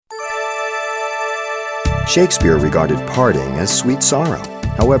Shakespeare regarded parting as sweet sorrow.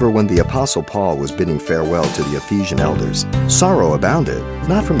 However, when the Apostle Paul was bidding farewell to the Ephesian elders, sorrow abounded,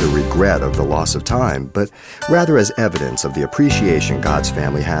 not from the regret of the loss of time, but rather as evidence of the appreciation God's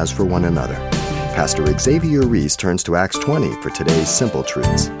family has for one another. Pastor Xavier Reese turns to Acts 20 for today's Simple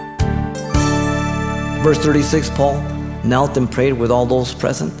Truths. Verse 36, Paul knelt and prayed with all those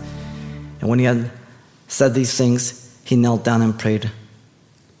present. And when he had said these things, he knelt down and prayed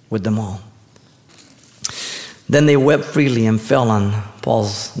with them all. Then they wept freely and fell on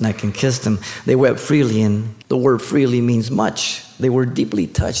Paul's neck and kissed him. They wept freely, and the word freely means much. They were deeply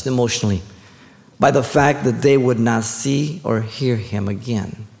touched emotionally by the fact that they would not see or hear him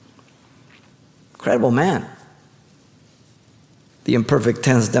again. Incredible man. The imperfect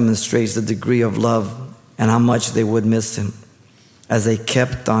tense demonstrates the degree of love and how much they would miss him as they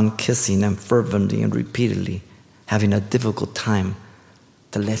kept on kissing him fervently and repeatedly, having a difficult time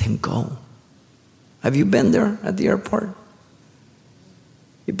to let him go. Have you been there at the airport?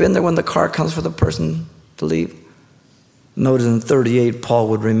 You've been there when the car comes for the person to leave? Notice in 38, Paul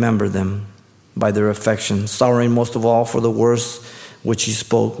would remember them by their affection, sorrowing most of all for the words which he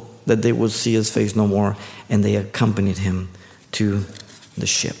spoke, that they would see his face no more, and they accompanied him to the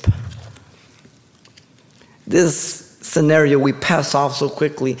ship. This scenario we pass off so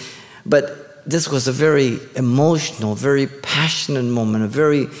quickly, but this was a very emotional, very passionate moment, a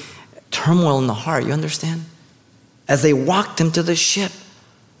very turmoil in the heart, you understand? As they walked him to the ship.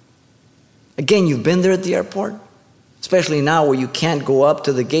 Again, you've been there at the airport, especially now where you can't go up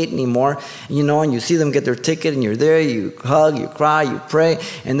to the gate anymore, and you see them get their ticket, and you're there, you hug, you cry, you pray,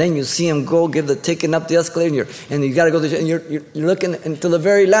 and then you see them go give the ticket up the escalator, and you got to go, and you're looking until the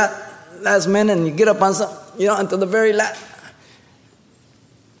very last minute, and you get up on something, until the very last.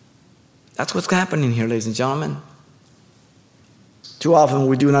 That's what's happening here, ladies and gentlemen. Too often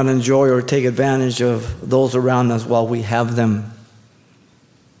we do not enjoy or take advantage of those around us while we have them.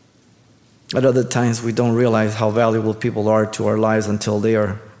 At other times we don't realize how valuable people are to our lives until they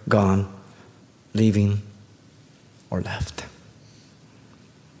are gone, leaving, or left.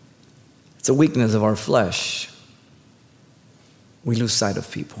 It's a weakness of our flesh. We lose sight of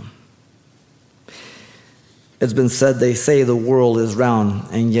people. It's been said, they say the world is round,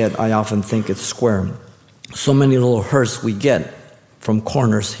 and yet I often think it's square. So many little hurts we get from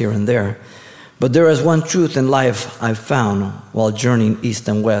corners here and there. But there is one truth in life I've found while journeying east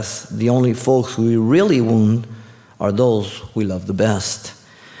and west. The only folks we really wound are those we love the best.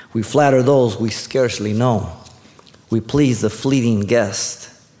 We flatter those we scarcely know. We please the fleeting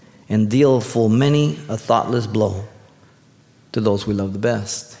guest and deal full many a thoughtless blow to those we love the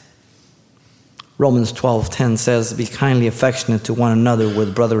best. Romans 12:10 says, "Be kindly affectionate to one another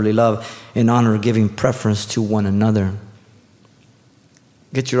with brotherly love, in honor giving preference to one another."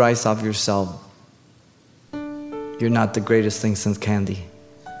 Get your eyes off yourself. You're not the greatest thing since candy.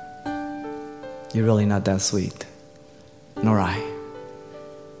 You're really not that sweet. Nor I.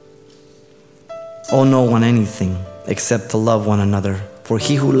 Owe no one anything except to love one another. For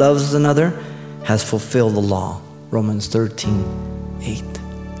he who loves another has fulfilled the law. Romans 13:8.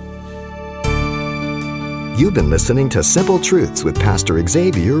 You've been listening to Simple Truths with Pastor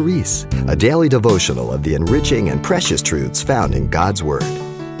Xavier Reese, a daily devotional of the enriching and precious truths found in God's Word.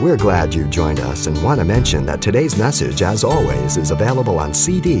 We're glad you've joined us and want to mention that today's message, as always, is available on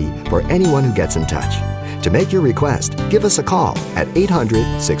CD for anyone who gets in touch. To make your request, give us a call at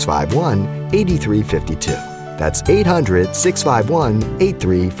 800-651-8352. That's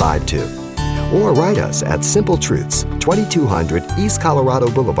 800-651-8352. Or write us at Simple Truths, 2200 East Colorado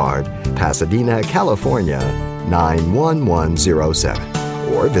Boulevard, Pasadena, California, 91107.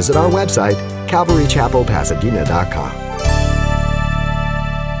 Or visit our website, CalvaryChapelPasadena.com.